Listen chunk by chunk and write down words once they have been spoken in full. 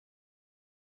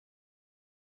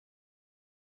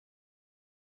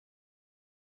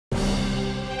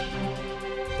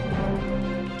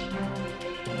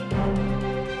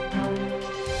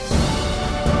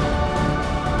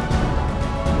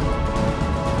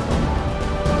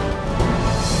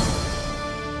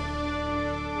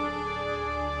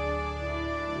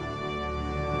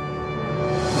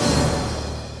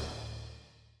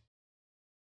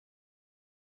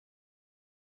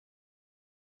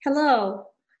Hello,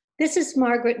 this is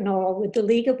Margaret Knoll with the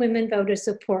League of Women Voters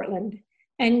of Portland,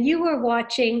 and you are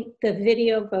watching the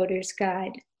Video Voters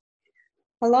Guide.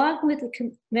 Along with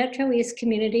the MetroEast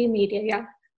Community Media,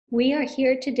 we are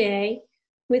here today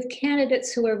with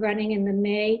candidates who are running in the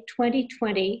May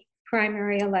 2020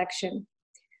 primary election.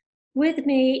 With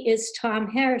me is Tom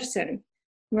Harrison,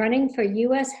 running for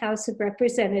U.S. House of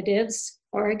Representatives,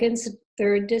 Oregon's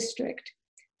 3rd District.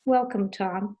 Welcome,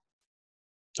 Tom.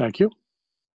 Thank you.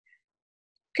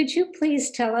 Could you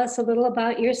please tell us a little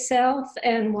about yourself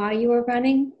and why you are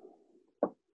running?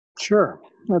 Sure.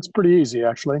 That's pretty easy,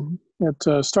 actually.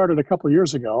 It started a couple of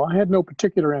years ago. I had no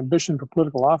particular ambition for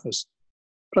political office,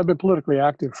 but I've been politically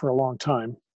active for a long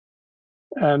time.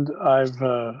 And I've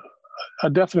a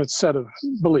definite set of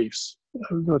beliefs,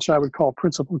 which I would call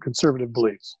principled conservative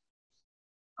beliefs.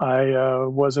 I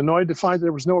was annoyed to find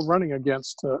there was no running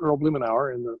against Earl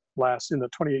Blumenauer in the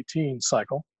 2018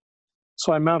 cycle.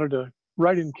 So I mounted a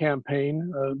write-in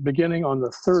campaign beginning on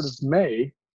the 3rd of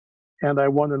May, and I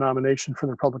won the nomination for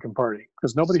the Republican Party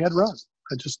because nobody had run.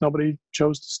 Nobody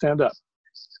chose to stand up.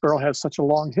 Earl has such a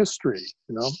long history,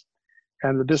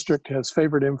 and the district has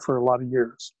favored him for a lot of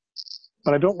years.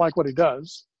 But I don't like what he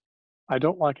does. I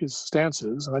don't like his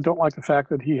stances, and I don't like the fact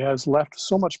that he has left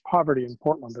so much poverty in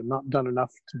Portland and not done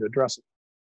enough to address it.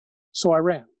 So I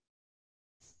ran.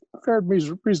 I fared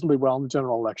reasonably well in the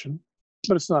general election,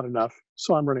 but it's not enough,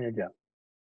 so I'm running again.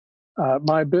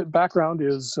 My background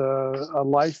is a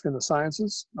life in the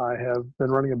sciences. I have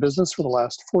been running a business for the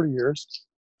last 40 years.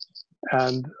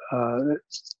 And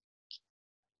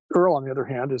Earl, on the other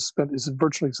hand, has spent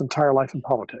virtually his entire life in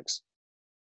politics.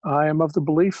 I am of the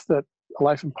belief that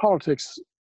life in politics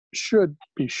should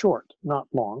be short, not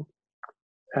long.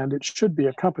 And it should be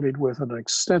accompanied with an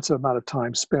extensive amount of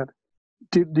time spent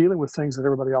dealing with things that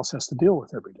everybody else has to deal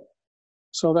with every day.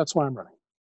 So that's why I'm running.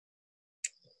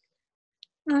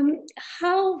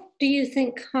 How do you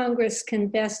think Congress can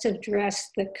best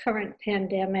address the current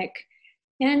pandemic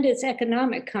and its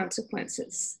economic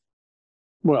consequences?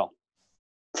 Well,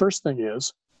 first thing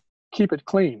is, keep it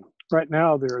clean. Right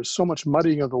now, there is so much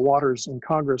muddying of the waters in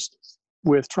Congress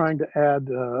with trying to add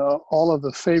all of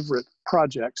the favorite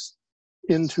projects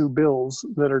into bills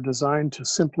that are designed to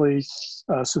simply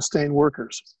sustain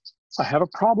workers. I have a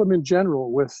problem in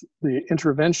general with the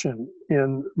intervention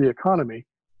in the economy.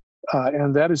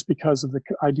 And that is because of the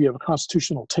idea of a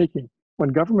constitutional taking. When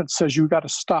government says you got to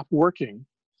stop working,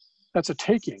 that's a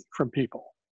taking from people.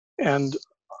 And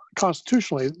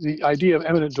constitutionally, the idea of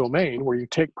eminent domain, where you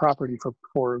take property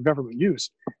for government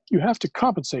use, you have to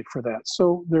compensate for that.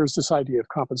 So there's this idea of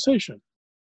compensation.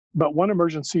 But one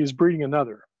emergency is breeding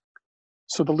another.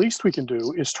 So the least we can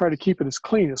do is try to keep it as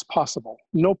clean as possible.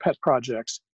 No pet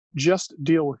projects, just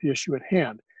deal with the issue at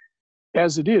hand.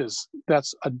 As it is,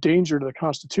 that's a danger to the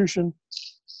Constitution,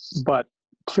 but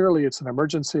clearly it's an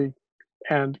emergency,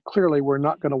 and clearly we're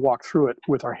not going to walk through it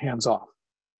with our hands off.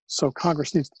 So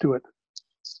Congress needs to do it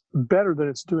better than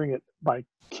it's doing it by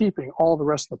keeping all the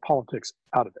rest of the politics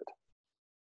out of it.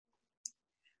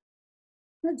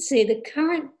 Let's see, the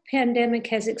current pandemic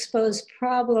has exposed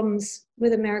problems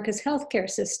with America's healthcare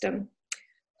system.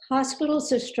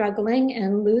 Hospitals are struggling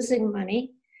and losing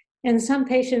money, and some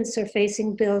patients are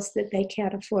facing bills that they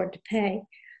can't afford to pay.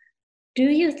 Do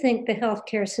you think the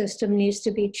healthcare system needs to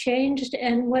be changed,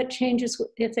 and what changes,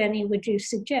 if any, would you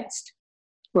suggest?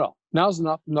 Well, now's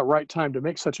not the right time to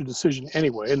make such a decision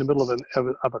anyway, in the middle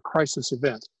of a crisis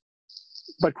event.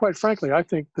 But quite frankly, I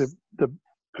think the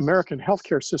American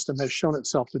healthcare system has shown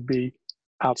itself to be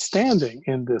outstanding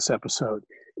in this episode.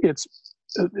 It's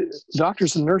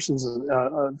doctors and nurses,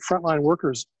 frontline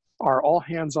workers are all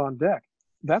hands on deck.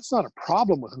 That's not a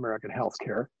problem with American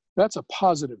healthcare. That's a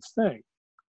positive thing.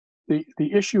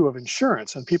 The issue of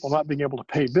insurance and people not being able to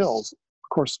pay bills, of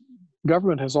course,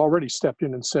 government has already stepped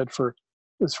in and said for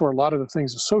a lot of the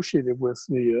things associated with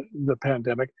the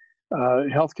pandemic,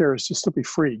 healthcare is just simply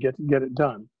free. Get it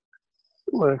done.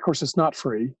 Well, of course, it's not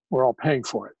free. We're all paying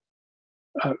for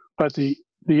it. But the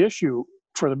issue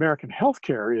for the American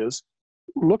healthcare is,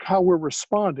 look how we're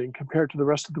responding compared to the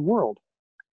rest of the world.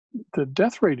 The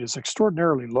death rate is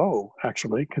extraordinarily low,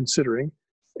 actually, considering,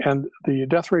 and the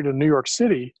death rate in New York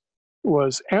City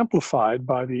was amplified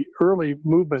by the early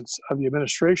movements of the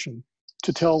administration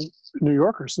to tell New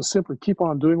Yorkers to simply keep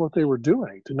on doing what they were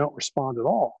doing, to not respond at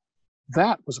all.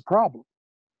 That was a problem.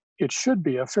 It should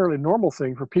be a fairly normal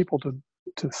thing for people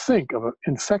to think of an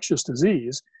infectious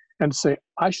disease and say,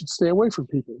 I should stay away from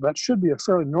people. That should be a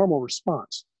fairly normal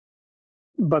response.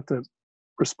 But the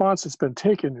response that's been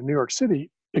taken in New York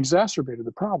City exacerbated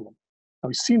the problem. Now,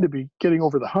 we seem to be getting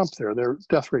over the hump there. Their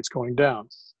death rate's going down.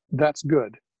 That's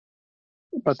good.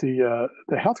 But the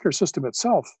healthcare system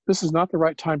itself, this is not the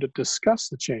right time to discuss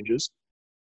the changes.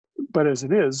 But as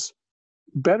it is,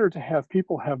 better to have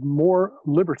people have more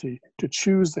liberty to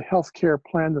choose the healthcare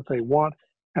plan that they want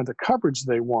and the coverage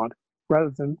they want,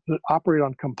 rather than operate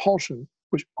on compulsion,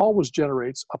 which always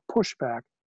generates a pushback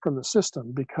from the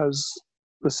system, because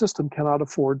the system cannot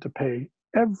afford to pay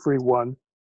everyone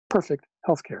perfect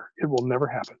healthcare. It will never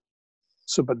happen.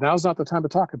 So, but now's not the time to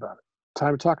talk about it. The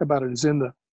time to talk about it is in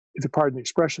the, if you pardon the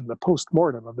expression, the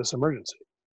post-mortem of this emergency.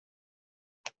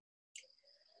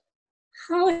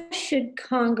 How should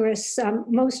Congress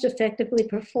most effectively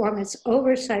perform its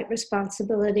oversight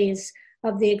responsibilities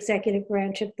of the executive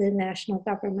branch of the national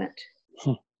government?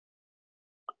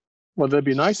 Well, that'd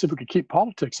be nice if we could keep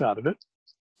politics out of it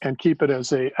and keep it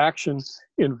as an action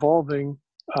involving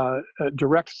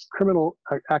direct criminal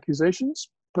accusations,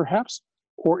 perhaps,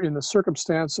 or in the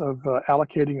circumstance of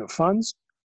allocating of funds.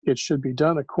 It should be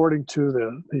done according to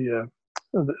the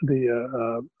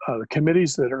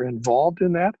committees that are involved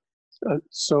in that.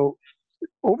 So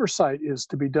oversight is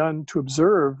to be done to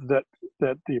observe that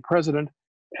the president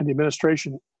and the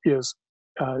administration is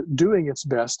doing its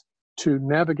best to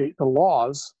navigate the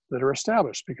laws that are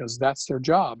established, because that's their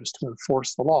job, is to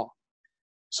enforce the law.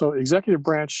 So executive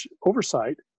branch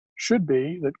oversight should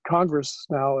be that Congress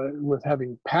now, with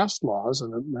having passed laws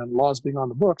and laws being on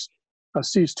the books,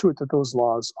 sees to it that those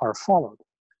laws are followed.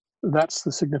 That's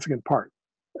the significant part.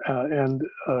 And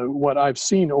what I've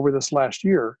seen over this last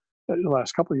year, the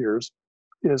last couple of years,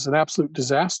 is an absolute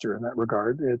disaster in that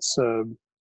regard. It's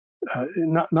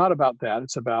not about that.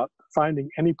 It's about finding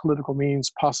any political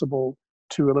means possible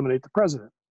to eliminate the president.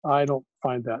 I don't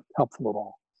find that helpful at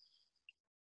all.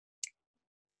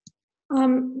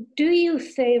 Do you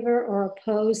favor or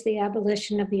oppose the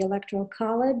abolition of the Electoral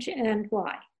College, and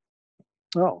why?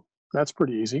 Oh, that's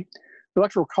pretty easy. The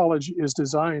Electoral College is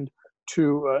designed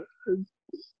to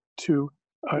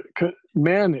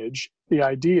manage the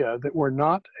idea that we're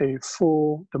not a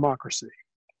full democracy.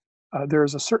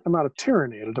 There's a certain amount of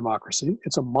tyranny in a democracy.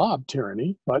 It's a mob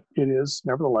tyranny, but it is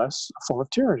nevertheless a form of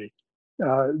tyranny.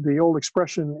 The old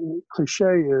expression,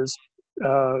 cliche, is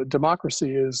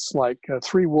democracy is like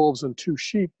 3 wolves and 2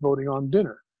 sheep voting on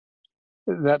dinner.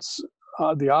 That's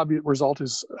the obvious result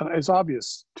is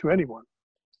obvious to anyone.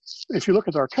 If you look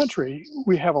at our country,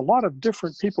 we have a lot of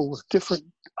different people with different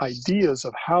ideas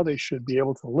of how they should be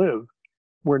able to live.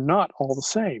 We're not all the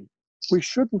same. We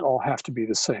shouldn't all have to be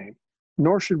the same,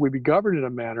 nor should we be governed in a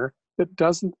manner that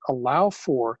doesn't allow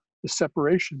for the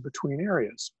separation between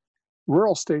areas.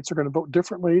 Rural states are going to vote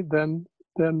differently than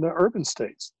the urban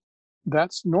states.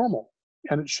 That's normal,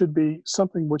 and it should be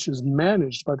something which is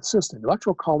managed by the system. The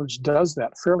Electoral College does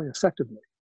that fairly effectively.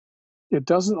 It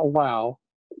doesn't allow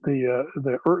the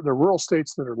rural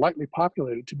states that are lightly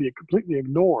populated to be completely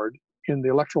ignored in the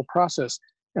electoral process.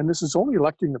 And this is only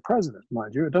electing the president,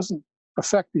 mind you. It doesn't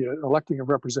affect the electing of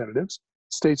representatives.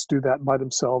 States do that by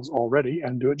themselves already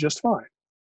and do it just fine.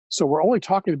 So we're only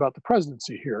talking about the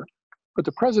presidency here, but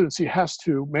the presidency has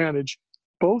to manage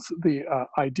both the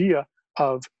idea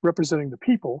of representing the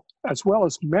people as well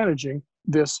as managing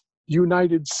this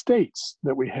United States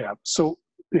that we have. So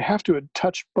they have to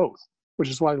touch both, which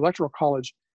is why the Electoral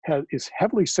College is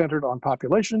heavily centered on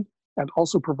population and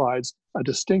also provides a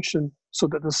distinction so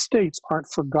that the states aren't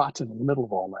forgotten in the middle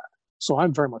of all that. So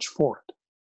I'm very much for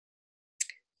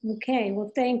it. Okay,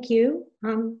 well, thank you.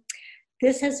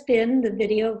 This has been the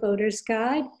Video Voters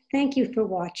Guide. Thank you for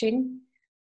watching.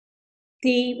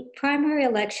 The primary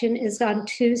election is on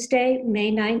Tuesday,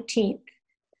 May 19th.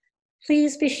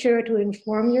 Please be sure to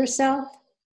inform yourself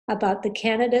about the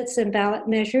candidates and ballot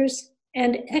measures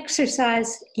and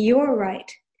exercise your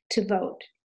right to vote.